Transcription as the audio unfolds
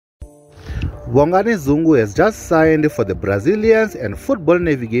Bongani Zungu has just signed for the Brazilians, and Football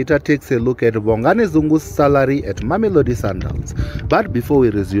Navigator takes a look at Bongani Zungu's salary at MAMELODI Sundows. But before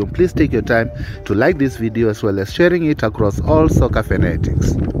we resume, please take your time to like this video as well as sharing it across all soccer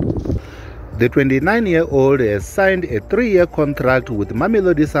fanatics. The 29-year-old has signed a 3-year contract with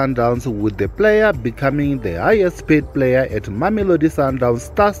MAMELODI Sundowns, with the player becoming the highest paid player at MAMELODI Sundowns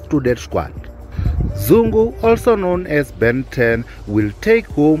star-studded squad. Zungu, also known as Ben 10, will take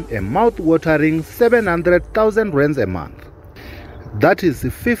home a mouth-watering 700,000 rands a month. That is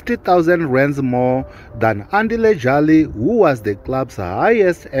 50,000 rands more than Andile Jali, who was the club's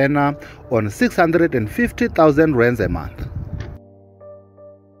highest earner on 650,000 rands a month.